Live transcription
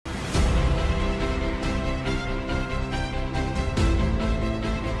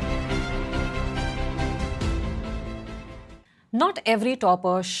Not every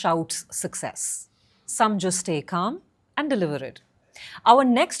topper shouts success. Some just stay calm and deliver it. Our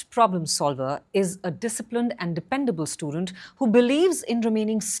next problem solver is a disciplined and dependable student who believes in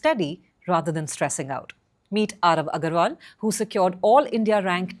remaining steady rather than stressing out. Meet Aarav Agrawal, who secured All India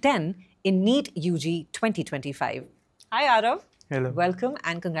Rank 10 in NEET UG 2025. Hi, Aarav. Hello. Welcome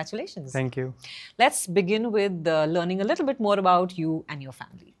and congratulations. Thank you. Let's begin with learning a little bit more about you and your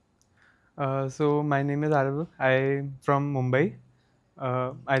family. So my name is Aarav. I'm from Mumbai.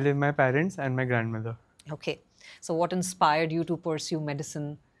 I live with my parents and my grandmother. Okay. So what inspired you to pursue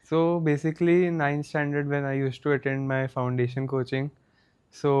medicine? So basically in 9th standard when I used to attend my foundation coaching,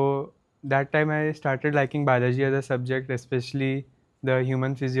 so that time I started liking biology as a subject, especially the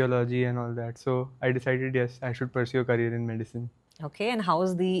human physiology and all that. So I decided, yes, I should pursue a career in medicine. Okay, and how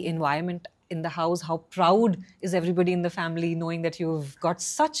is the environment in the house? How proud is everybody in the family knowing that you've got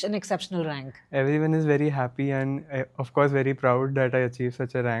such an exceptional rank? Everyone is very happy and of course very proud that I achieved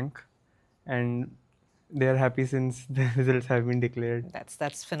such a rank, and they are happy since the results have been declared.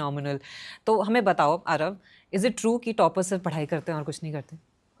 That's phenomenal. तो हमें बताओ Aarav, is it true कि toppers सिर्फ पढ़ाई करते हैं और कुछ नहीं करते?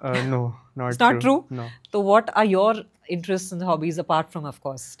 No, not It's not true? No. So what are your interests and hobbies apart from, of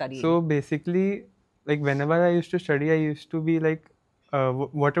course, studying? So basically, like whenever I used to study, I used to be like,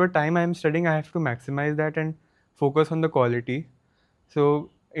 whatever time I'm studying, I have to maximize that and focus on the quality. So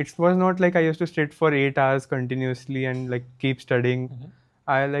it was not like I used to sit for 8 hours continuously and like keep studying.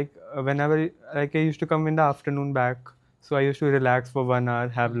 I like whenever like I used to come in the afternoon back, so I used to relax for 1 hour,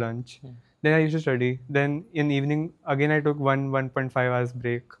 have lunch. Then I used to study. Then in evening again I took 1.5 hours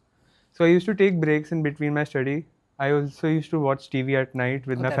break. So I used to take breaks in between my study. I also used to watch TV at night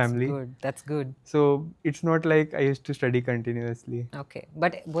with my family. That's good. That's good. So it's not like I used to study continuously. Okay.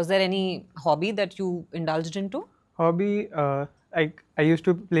 But was there any hobby that you indulged into? Hobby, I used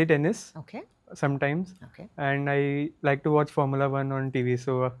to play tennis. Okay. Sometimes. Okay. And I like to watch Formula 1 on TV.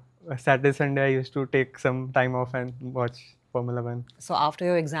 So Saturday, Sunday, I used to take some time off and watch Formula 1. So after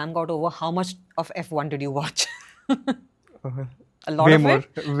your exam got over, how much of F1 did you watch? A lot Way of more.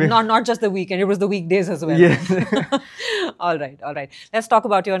 it? Not just the weekend, it was the weekdays as well. Yes. All right. Let's talk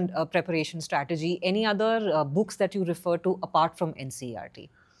about your preparation strategy. Any other books that you refer to apart from NCERT?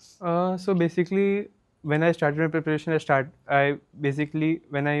 So basically, when I started my preparation,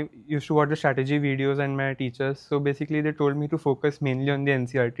 when I used to watch the strategy videos and my teachers, so basically they told me to focus mainly on the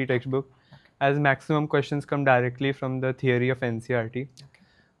NCERT textbook, as maximum questions come directly from the theory of NCERT.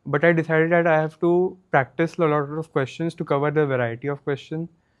 But I decided that I have to practice a lot of questions to cover the variety of questions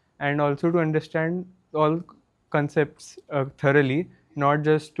and also to understand all concepts thoroughly, not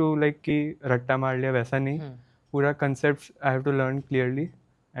just to like ki ratta maar liya waisa nahi. Pura concepts I have to learn clearly,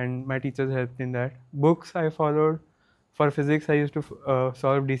 and my teachers helped in that. Books I followed. For physics, I used to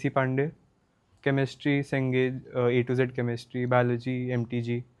solve DC Pandey. Chemistry, Sengage, A to Z chemistry, biology,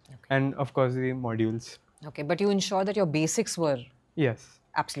 MTG, and of course the modules. Okay, but you ensure that your basics were Yes.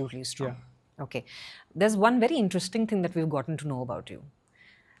 absolutely strong. Okay. There's one very interesting thing that we've gotten to know about you.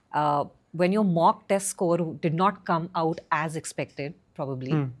 When your mock test score did not come out as expected,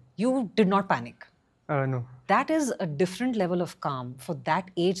 probably, you did not panic. No. That is a different level of calm for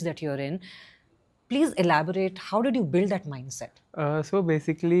that age that you're in. Please elaborate. How did you build that mindset? So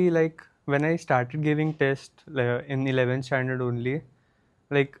basically, like when I started giving tests in 11th standard only,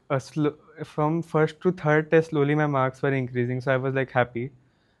 like from first to third test, slowly my marks were increasing. So I was like happy.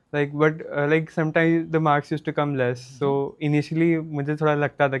 But sometimes the marks used to come less. So initially मुझे थोड़ा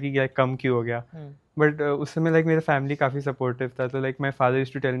लगता था कि क्या कम क्यों हो गया. But उस समय like मेरा family काफी supportive था. So like my father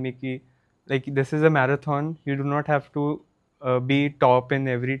used to tell me कि like this is a marathon. You do not have to be top in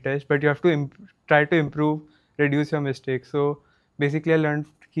every test, but you have to try to improve, reduce your mistakes. So basically I learned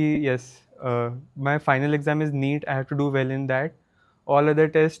कि yes, my final exam is NEET. I have to do well in that. All other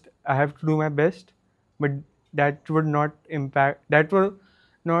tests I have to do my best, but that would not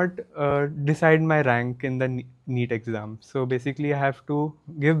decide my rank in the NEET exam. So basically I have to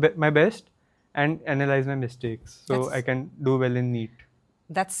give my best and analyze my mistakes so I can do well in NEET.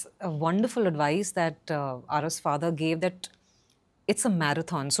 That's a wonderful advice that Aarav's father gave, that it's a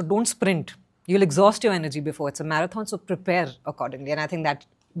marathon, so don't sprint. You'll exhaust your energy before. It's a marathon, so prepare accordingly. And I think that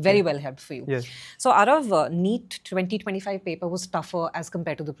very well helped for you. Yes. So Aarav, NEET 2025 paper was tougher as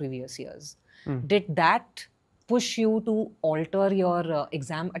compared to the previous years. Did that push you to alter your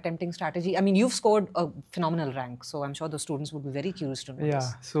exam attempting strategy? I mean, you've scored a phenomenal rank, so I'm sure the students would be very curious to know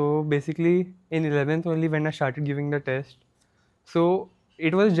this. So basically in 11th only when I started giving the test, so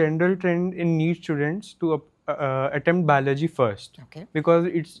it was general trend in NEET students to attempt biology first, because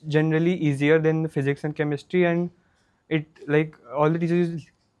it's generally easier than physics and chemistry, and it like all the teachers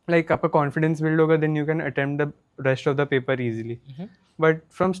like आपका confidence build होगा, then you can attempt the rest of the paper easily. But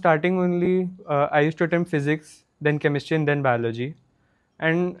from starting only, I used to attempt physics, then chemistry, and then biology.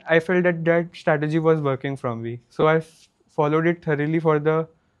 And I felt that that strategy was working for me. So I followed it thoroughly for the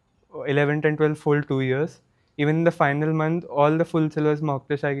 11th and 12th full 2 years. Even in the final month, all the full syllabus mock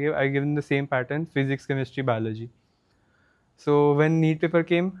test I gave in the same pattern: physics, chemistry, biology. So when NEET paper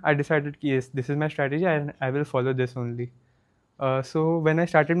came, I decided, yes, this is my strategy and I will follow this only. So when I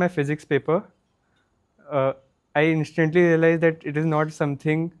started my physics paper, uh, I instantly realized that it is not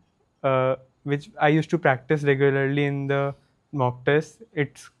something which I used to practice regularly in the mock test.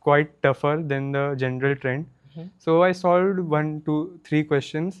 It's quite tougher than the general trend. So I solved 1, 2, 3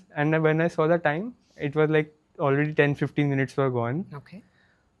 questions, and then when I saw the time, it was like already 10-15 minutes were gone. Okay.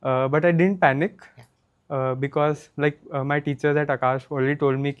 But I didn't panic because my teachers at Aakash already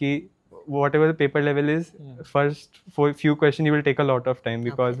told me ki whatever the paper level is, first for few questions you will take a lot of time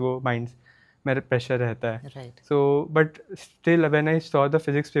because वो minds मेरा pressure रहता है. Right. So, but still when I saw the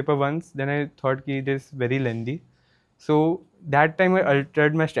physics paper once, then I thought ki it is very lengthy. So that time I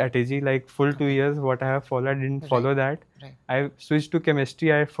altered my strategy, like full 2 years what I have followed, I didn't follow that. Right. I switched to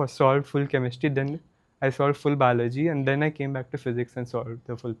chemistry, I solved full chemistry, then I solved full biology, and then I came back to physics and solved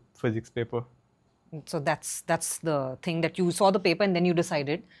the full physics paper. So that's the thing, that you saw the paper and then you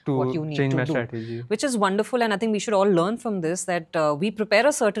decided To what you need change to my do, strategy. which is wonderful. And I think we should all learn from this, that we prepare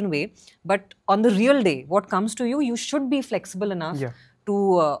a certain way, but on the real day, what comes to you, you should be flexible enough to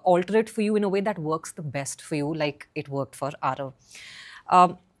alter it for you in a way that works the best for you, like it worked for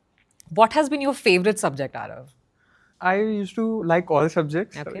Aarav. What has been your favorite subject, Aarav? I used to like all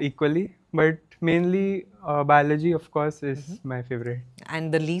subjects equally, but mainly biology, of course, is my favorite.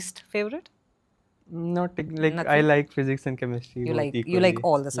 And the least favorite? Not like Nothing? I like physics and chemistry. You like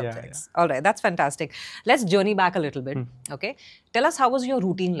all the subjects. Yeah. All right, that's fantastic. Let's journey back a little bit. Okay, tell us, how was your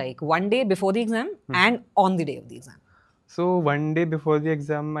routine like one day before the exam and on the day of the exam? So one day before the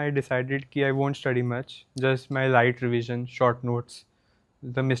exam, I decided that I won't study much, just my light revision, short notes,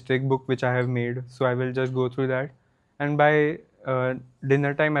 the mistake book which I have made. So I will just go through that, and by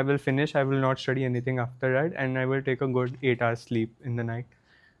dinner time I will finish. I will not study anything after that, and I will take a good 8 hours sleep in the night.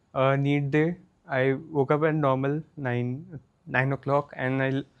 NEET day, I woke up at normal 9 o'clock, and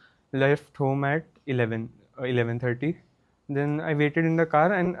I left home at 11:30. Then I waited in the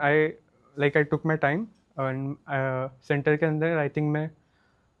car, and I took my time. And center के अंदर I think मैं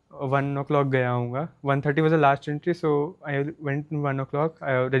 1 o'clock गया हूँगा. 1:30 was the last entry, so I went 1 o'clock.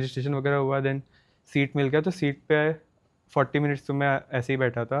 Registration वगैरह हुआ, then seat मिल गया, तो seat पे 40 minutes तो मैं ऐसे ही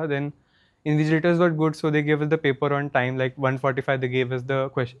बैठा था. Then invigilators were good, so they gave us the paper on time. Like 1:45 they gave us the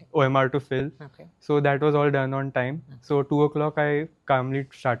OMR to fill. Okay. So that was all done on time. Okay. So 2 o'clock I calmly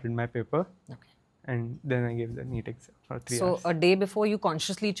started my paper. Okay. And then I gave the NEET exam for 3 hours. So a day before you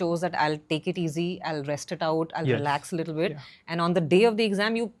consciously chose that I'll take it easy, I'll rest it out, I'll relax a little bit. Yeah. And on the day of the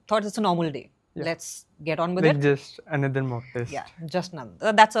exam, you thought it's a normal day. Yeah. Let's get on with it. Just another mock test. Yeah, just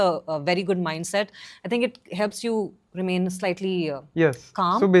another. That's a very good mindset. I think it helps you remain slightly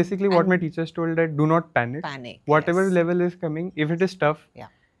calm. So basically what my teachers told, that do not panic. Whatever level is coming, if it is tough,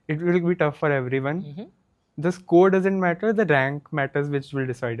 it will be tough for everyone. The score doesn't matter, the rank matters, which will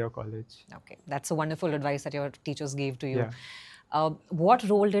decide your college. Okay, that's a wonderful advice that your teachers gave to you. Yeah. What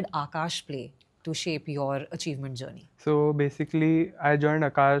role did Aakash play to shape your achievement journey? So basically, I joined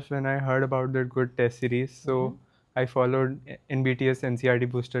Aakash when I heard about the good test series. So I followed NBTS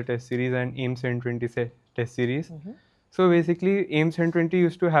NCRT Booster Test Series and AIMS N20 Test Series. So basically, AIMS N20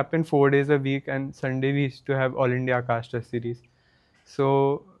 used to happen 4 days a week, and Sunday we used to have All India Aakash Test Series.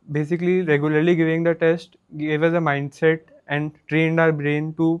 So basically, regularly giving the test gave us a mindset and trained our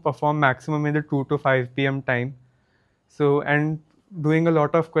brain to perform maximum in the 2 to 5 p.m. time. So, and doing a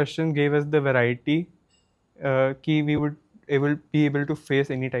lot of questions gave us the variety key we would be able to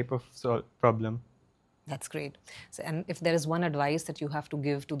face any type of problem. That's great. So, and if there is one advice that you have to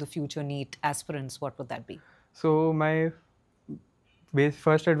give to the future NEET aspirants, what would that be? So my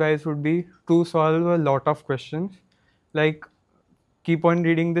first advice would be to solve a lot of questions. Like, keep on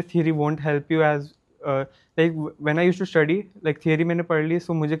reading. The theory won't help you as like when I used to study, like theory मैंने पढ़ ली,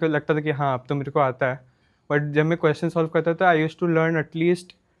 so मुझे लगता था कि हाँ अब तो मेरे को आता है. But जब मैं question solve करता था, I used to learn at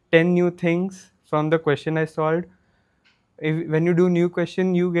least 10 new things from the question I solved. When you do new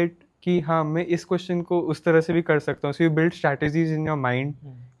question, you get कि हाँ मैं इस question को उस तरह से भी कर सकता हूँ. So you build strategies in your mind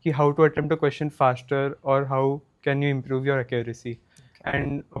कि how to attempt a question faster or how can you improve your accuracy. Okay.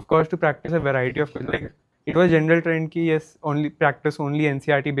 And of course to practice a variety of, like, it was general trend ki yes, only practice only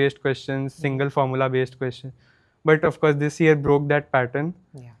NCRT based questions, single formula based questions. But of course this year broke that pattern.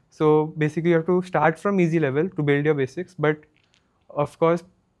 Yeah. So basically you have to start from easy level to build your basics. But of course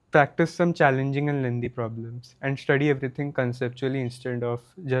practice some challenging and lengthy problems and study everything conceptually instead of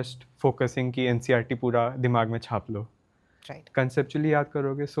just focusing कि NCERT पूरा दिमाग में छाप लो. Right. Conceptually याद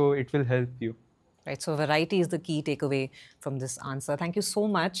करोगे, so it will help you. Right. So variety is the key takeaway from this answer. Thank you so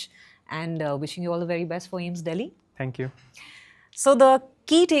much, and wishing you all the very best for AIMS Delhi. Thank you. So the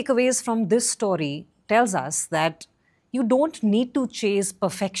key takeaways from this story tells us that you don't need to chase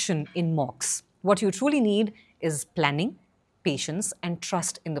perfection in mocks. What you truly need is planning, patience, and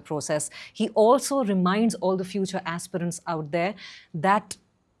trust in the process. He also reminds all the future aspirants out there that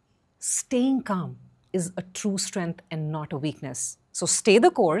staying calm is a true strength and not a weakness. So stay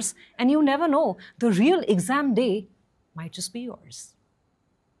the course, and you never know, the real exam day might just be yours.